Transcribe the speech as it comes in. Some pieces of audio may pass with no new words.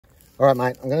All right,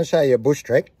 mate, I'm going to show you a bush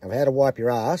trick of how to wipe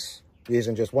your ass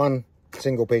using just one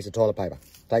single piece of toilet paper.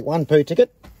 Take one poo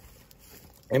ticket,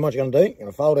 and what you're going to do, you're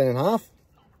going to fold it in half,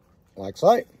 like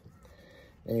so. Then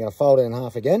you're going to fold it in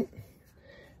half again.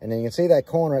 And then you can see that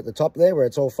corner at the top there where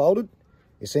it's all folded.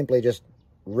 You simply just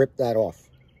rip that off.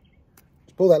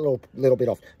 Just pull that little bit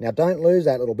off. Now, don't lose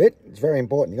that little bit. It's very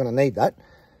important. You're going to need that.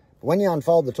 But when you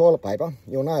unfold the toilet paper,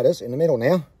 you'll notice in the middle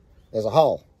now, there's a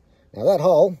hole. Now, that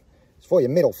hole is for your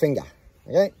middle finger.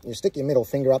 Okay? You stick your middle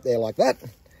finger up there like that.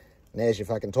 And there's your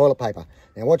fucking toilet paper.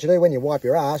 Now, what you do when you wipe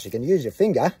your ass, you can use your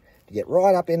finger to get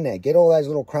right up in there. Get all those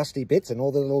little crusty bits and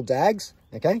all the little dags.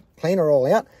 Okay? Clean her all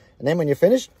out. And then when you're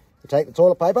finished, you take the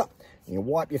toilet paper and you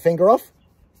wipe your finger off,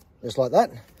 just like that.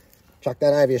 Chuck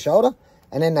that over your shoulder.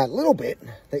 And then that little bit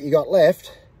that you got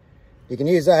left, you can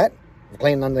use that to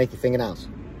clean underneath your fingernails.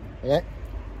 Okay?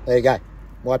 There you go.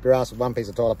 Wipe your ass with one piece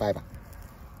of toilet paper.